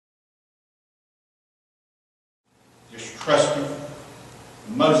trusting.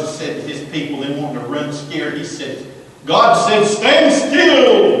 Moses said to his people, then wanting to run scared, he said, God said, stand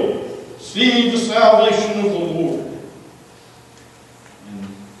still, see the salvation of the Lord. And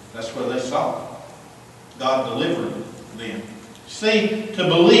that's what they saw. God delivered them. See, to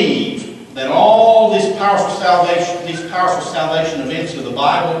believe that all these powerful salvation events of the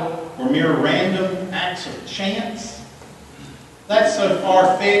Bible were mere random acts of chance, that's so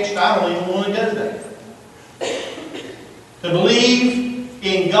far-fetched, I don't even want to go there. To believe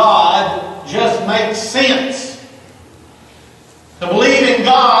in God just makes sense. To believe in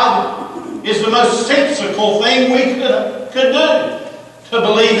God is the most sensical thing we could do. To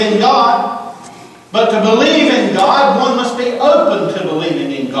believe in God. But to believe in God, one must be open to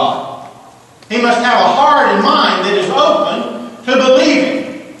believing in God. He must have a heart and mind that is open to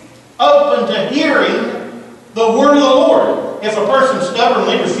believing. Open to hearing the word of the Lord. If a person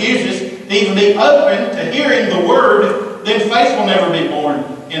stubbornly refuses to even be open to hearing the word, then faith will never be born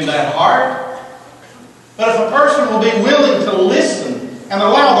in that heart. But if a person will be willing to listen and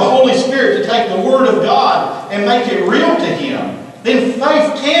allow the Holy Spirit to take the word of God and make it real to him, then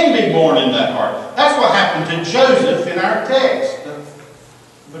faith can be born in that heart. That's what happened to Joseph in our text,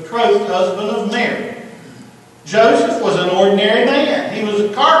 the betrothed husband of Mary. Joseph was an ordinary man. He was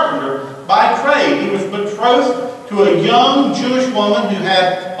a carpenter by trade. He was betrothed to a young Jewish woman who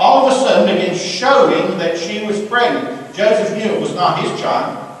had all of a sudden began showing that she was pregnant. Joseph knew it was not his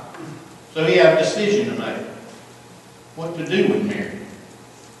child, so he had a decision to make. What to do with Mary.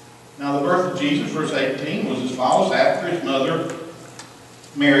 Now the birth of Jesus, verse 18, was as follows. After his mother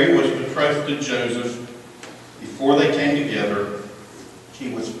Mary was betrothed to Joseph, before they came together, she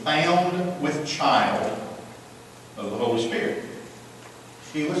was found with child of the Holy Spirit.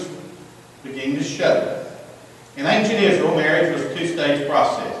 She was beginning to show. In ancient Israel, marriage was a two-stage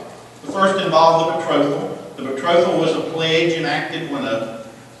process. The first involved the betrothal. The betrothal was a pledge enacted when a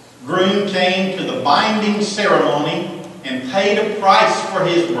groom came to the binding ceremony and paid a price for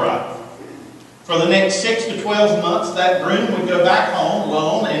his bride. For the next 6 to 12 months, that groom would go back home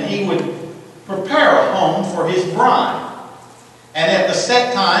alone and he would prepare a home for his bride. And at the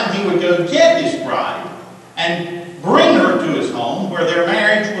set time, he would go get his bride and bring her to his home where their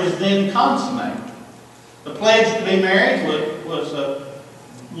marriage was then consummated. The pledge to be married was a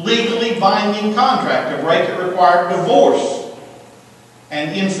legally binding contract. To break it required divorce.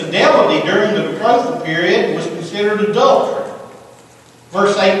 And infidelity during the betrothal period was considered adultery.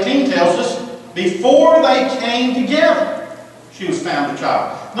 Verse 18 tells us, before they came together, she was found a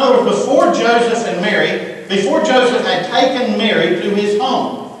child. In other words, before Joseph had taken Mary to his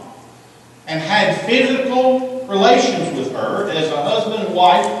home and had physical relations with her as a husband and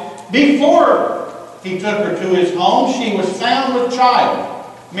wife, before he took her to his home, she was found with child.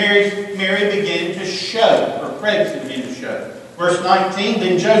 Mary began to show, her pregnancy began to show. Verse 19,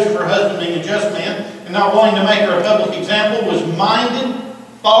 then Joseph, her husband, being a just man, and not wanting to make her a public example, was minded,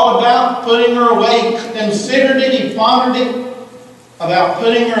 thought about putting her away, considered it, he pondered it, about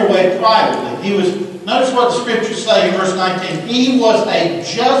putting her away privately. Notice what the scriptures say in verse 19. He was a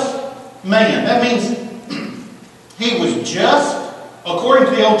just man. That means he was just according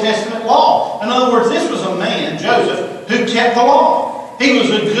to the Old Testament law. In other words, this was a man, Joseph, who kept the law. He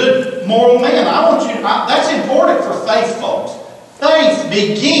was a good moral man. That's important for faith, folks. Faith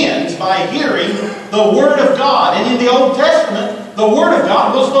begins by hearing the Word of God. And in the Old Testament, the Word of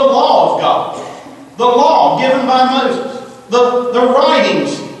God was the law of God. The law given by Moses. The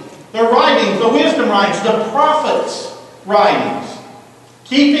writings, the wisdom writings, the prophets' writings.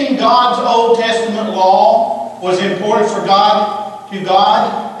 Keeping God's Old Testament law was important to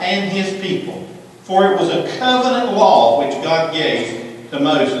God and His people. For it was a covenant law which God gave to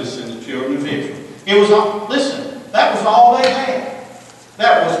Moses and the children of Israel. That was all they had.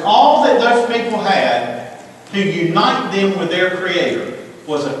 That was all that those people had to unite them with their Creator,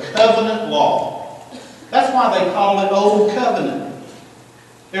 was a covenant law. That's why they call it Old Covenant.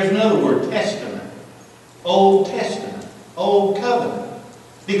 There's another word, Testament. Old Testament. Old Covenant.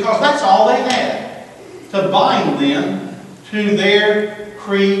 Because that's all they had to bind them to their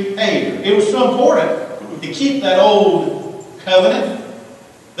Creator. It was so important to keep that Old Covenant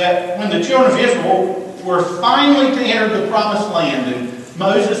that when the children of Israel were finally to enter the Promised Land and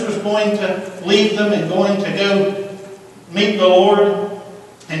Moses was going to leave them and going to go meet the Lord,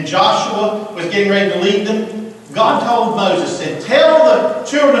 and Joshua was getting ready to lead them, God told Moses, said, tell the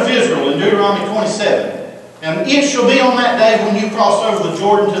children of Israel in Deuteronomy 27, and it shall be on that day when you cross over the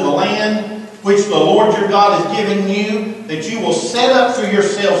Jordan to the land which the Lord your God is giving you, that you will set up for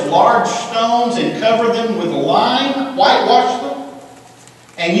yourselves large stones and cover them with lime, whitewash them,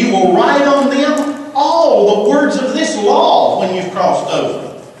 and you will write on them all the words words of this law when you've crossed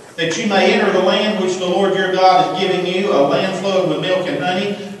over, that you may enter the land which the Lord your God is giving you, a land flowing with milk and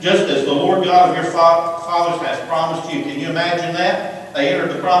honey, just as the Lord God of your fathers has promised you. Can you imagine that? They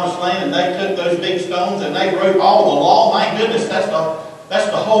entered the promised land and they took those big stones and they wrote all the law. My goodness, that's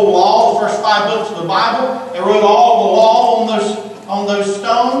the whole law, the first 5 books of the Bible. They wrote all the law on those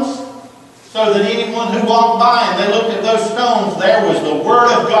stones, so that anyone who walked by and they looked at those stones, there was the Word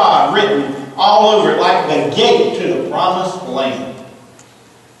of God written all over it, like the gate to the promised land.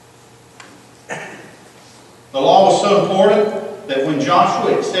 The law was so important that when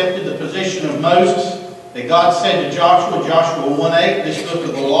Joshua accepted the position of Moses, that God said to Joshua, Joshua 1:8, this book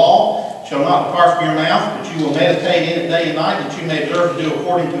of the law shall not depart from your mouth, but you will meditate in it day and night, that you may observe to do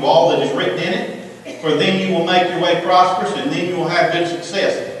according to all that is written in it. For then you will make your way prosperous, and then you will have good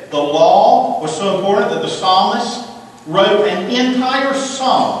success. The law was so important that the psalmist wrote an entire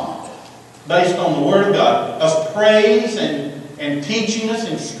psalm based on the Word of God, of praise and teaching us,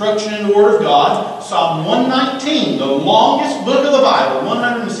 instruction in the Word of God. Psalm 119, the longest book of the Bible,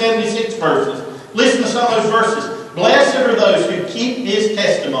 176 verses. Listen to some of those verses. Blessed are those who keep His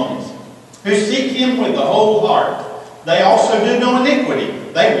testimonies, who seek Him with the whole heart. They also do no iniquity.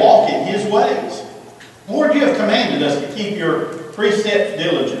 They walk in His ways. Lord, you have commanded us to keep your precepts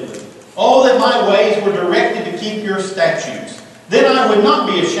diligently. Oh, that my ways were directed to keep your statutes. Then I would not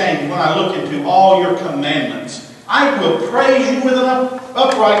be ashamed when I look into all your commandments. I will praise you with an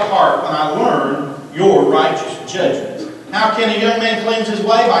upright heart when I learn your righteous judgments. How can a young man cleanse his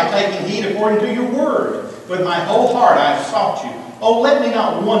way? By taking heed according to your word. With my whole heart I have sought you. Oh, let me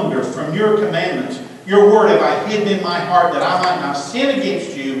not wander from your commandments. Your word have I hidden in my heart, that I might not sin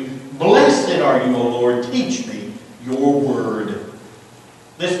against you. Blessed are you, O Lord. Teach me your word.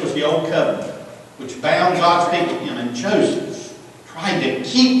 This was the old covenant, which bound God's people to Him. And Joseph tried to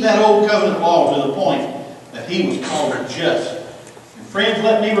keep that old covenant law to the point that he was called just. And friends,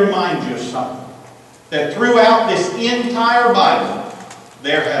 let me remind you of something. That throughout this entire Bible,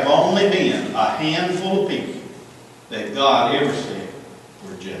 there have only been a handful of people that God ever said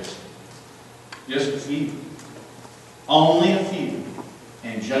were just. Just a few. Only a few.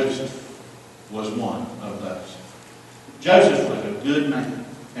 And Joseph was one of those. Joseph was a good man.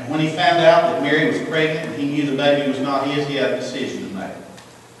 And when he found out that Mary was pregnant and he knew the baby was not his, he had a decision to make.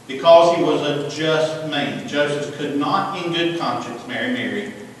 Because he was a just man, Joseph could not in good conscience marry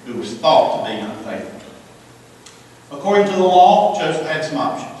Mary, who was thought to be unfaithful. According to the law, Joseph had some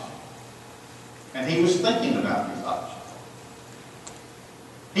options. And he was thinking about these options.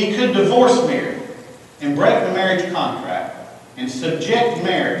 He could divorce Mary and break the marriage contract and subject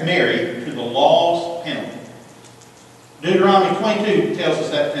Mary to the law's penalty. Deuteronomy 22 tells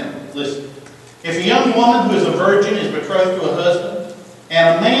us that penalty. Listen. If a young woman who is a virgin is betrothed to a husband,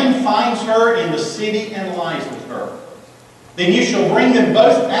 and a man finds her in the city and lies with her, then you shall bring them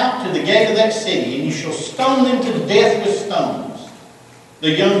both out to the gate of that city, and you shall stone them to death with stones. The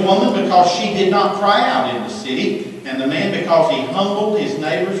young woman, because she did not cry out in the city, and the man, because he humbled his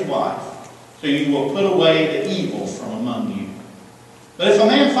neighbor's wife. So you will put away the evil from among you. But if a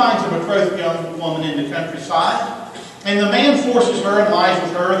man finds a betrothed young woman in the countryside, and the man forces her and lies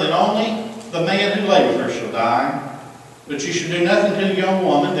with her, then only the man who lay with her shall die. But you shall do nothing to the young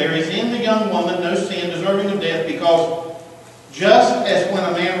woman. There is in the young woman no sin deserving of death, because just as when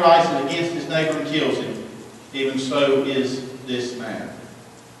a man rises against his neighbor and kills him, even so is this man.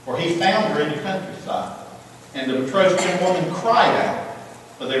 For he found her in the countryside, and the betrothed young woman cried out,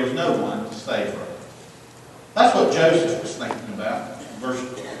 but there was no one to save her. That's what Joseph was thinking about. Verse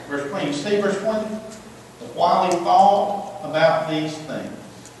 20. You see verse 20? While he thought about these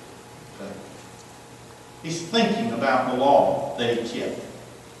things, he's thinking about the law that he kept.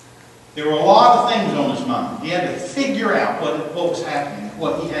 There were a lot of things on his mind. He had to figure out what was happening,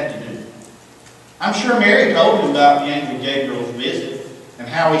 what he had to do. I'm sure Mary told him about the angel Gabriel's visit and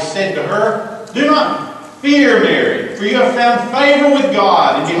how he said to her, "Do not fear, Mary, for you have found favor with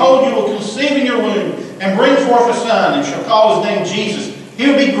God, and behold, you will conceive in your womb and bring forth a son, and shall call his name Jesus. He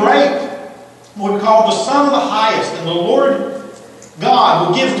will be great, will be called the Son of the Highest, and the Lord God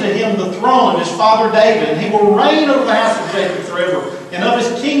will give to him the throne of his father David, and he will reign over the house of Jacob forever, and of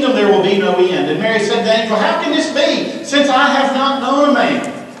his kingdom there will be no end." And Mary said to the angel, "How can this be, since I have not known a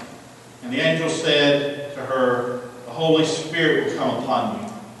man?" And the angel said to her, "The Holy Spirit will come upon you.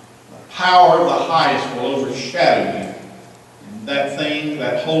 The power of the highest will overshadow you. And that thing,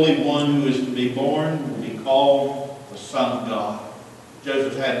 that Holy One who is to be born, will be called the Son of God."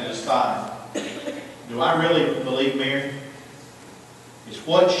 Joseph had to decide, do I really believe Mary? Is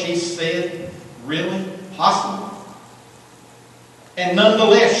what she said really possible? And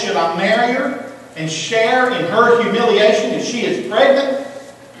nonetheless, should I marry her? and share in her humiliation if she is pregnant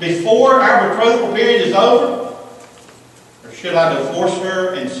before our betrothal period is over? Or should I divorce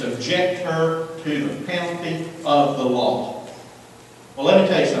her and subject her to the penalty of the law? Well, let me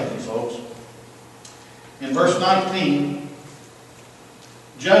tell you something, folks. In verse 19,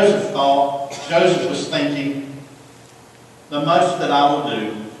 Joseph was thinking, the most that I will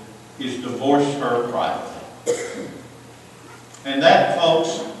do is divorce her privately. And that,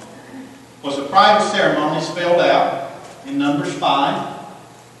 folks, was a private ceremony spelled out in Numbers 5,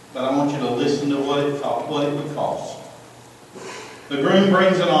 but I want you to listen to what it would cost. The groom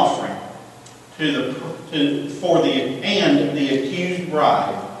brings an offering for the accused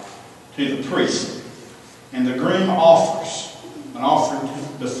bride to the priest. And the groom offers an offering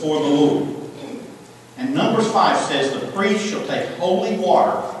before the Lord. And Numbers 5 says, the priest shall take holy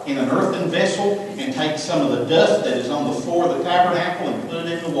water in an earthen vessel and take some of the dust that is on the floor of the tabernacle and put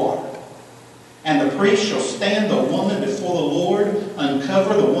it in the water. And the priest shall stand the woman before the Lord,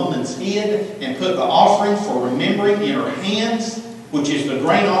 uncover the woman's head, and put the offering for remembering in her hands, which is the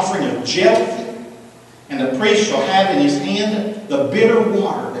grain offering of jealousy. And the priest shall have in his hand the bitter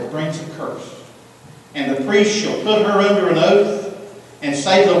water that brings a curse. And the priest shall put her under an oath and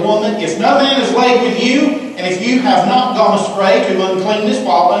say to the woman, if no man is laid with you, and if you have not gone astray to uncleanness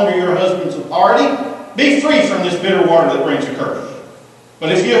while under your husband's authority, be free from this bitter water that brings a curse.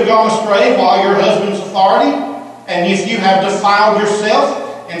 But if you have gone astray while your husband's authority, and if you have defiled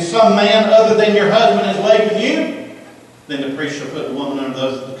yourself, and some man other than your husband is laid with you, then the priest shall put the woman under the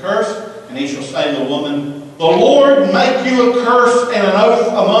oath of the curse, and he shall say to the woman, the Lord make you a curse and an oath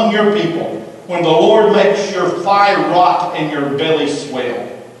among your people, when the Lord makes your thigh rot and your belly swell.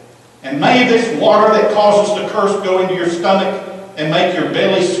 And may this water that causes the curse go into your stomach and make your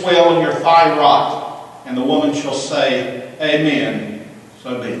belly swell and your thigh rot. And the woman shall say, Amen,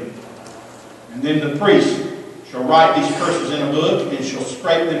 so be it. And then the priest shall write these curses in a book and shall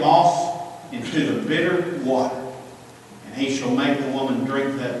scrape them off into the bitter water. And he shall make the woman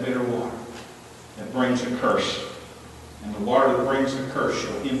drink that bitter water that brings a curse. And the water that brings the curse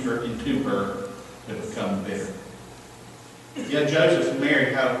shall enter into her to become bitter. Yeah, Joseph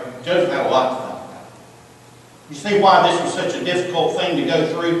had a lot to think about. You see why this was such a difficult thing to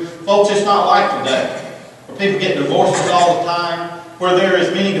go through? Folks, it's not like today, where people get divorces all the time, where there are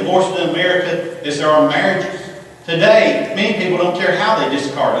as many divorces in America as there are marriages. Today, many people don't care how they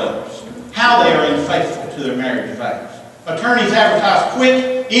discard others, how they are unfaithful to their marriage vows. Attorneys advertise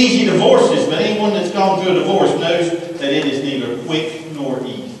quick, easy divorces, but anyone that's gone through a divorce knows that it is neither quick nor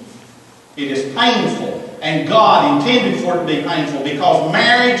easy. It is painful, and God intended for it to be painful because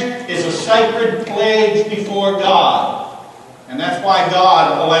marriage is a sacred pledge before God. And that's why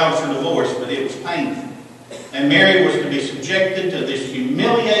God allowed for divorce, but it was painful. And Mary was to be subjected to this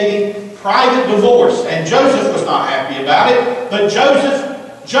humiliating private divorce. And Joseph was not happy about it, but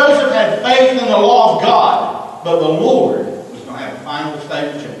Joseph had faith in the law of God. But the Lord was going to have a final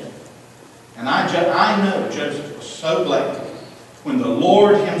say with Joseph. And I know Joseph was so glad when the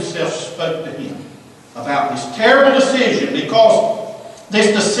Lord himself spoke to him about this terrible decision, because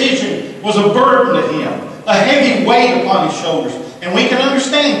this decision was a burden to him, a heavy weight upon his shoulders. And we can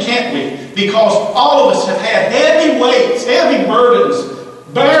understand, can't we? Because all of us have had heavy weights, heavy burdens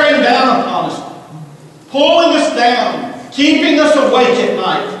bearing down upon us, pulling us down, keeping us awake at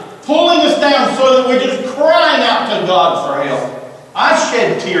night, pulling us down so that we're just crying out to God for help. I've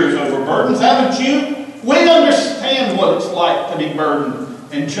shed tears over burdens, haven't you? We understand what it's like to be burdened.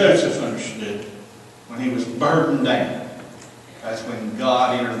 And Joseph understood when he was burdened down. That's when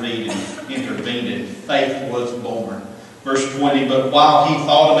God intervened and faith was born. Verse 20, but while he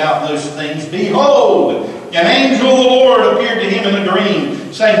thought about those things, behold, an angel of the Lord appeared to him in a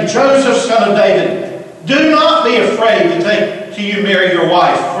dream, saying, Joseph, son of David, do not be afraid to take to you Mary your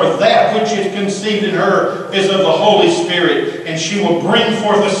wife, for that which is conceived in her is of the Holy Spirit, and she will bring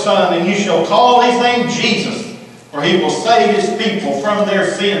forth a son, and you shall call his name Jesus, for he will save his people from their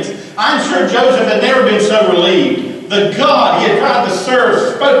sins. I'm sure Joseph had never been so relieved. The God he had tried to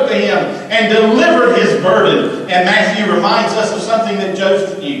serve spoke to him and delivered his burden. And Matthew reminds us of something that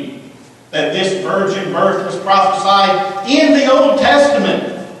Joseph knew, that this virgin birth was prophesied in the Old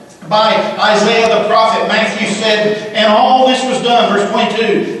Testament by Isaiah the prophet. Matthew said, and all this was done, verse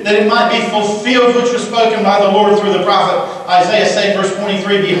 22, that it might be fulfilled which was spoken by the Lord through the prophet. Isaiah said, verse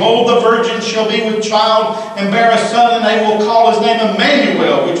 23, behold, the virgin shall be with child and bear a son, and they will call his name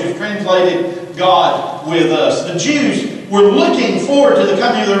Emmanuel, which is translated God with us. The Jews were looking forward to the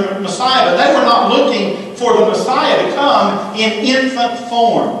coming of their Messiah, but they were not looking for the Messiah to come in infant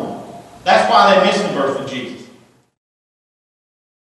form. That's why they missed the birth of Jesus.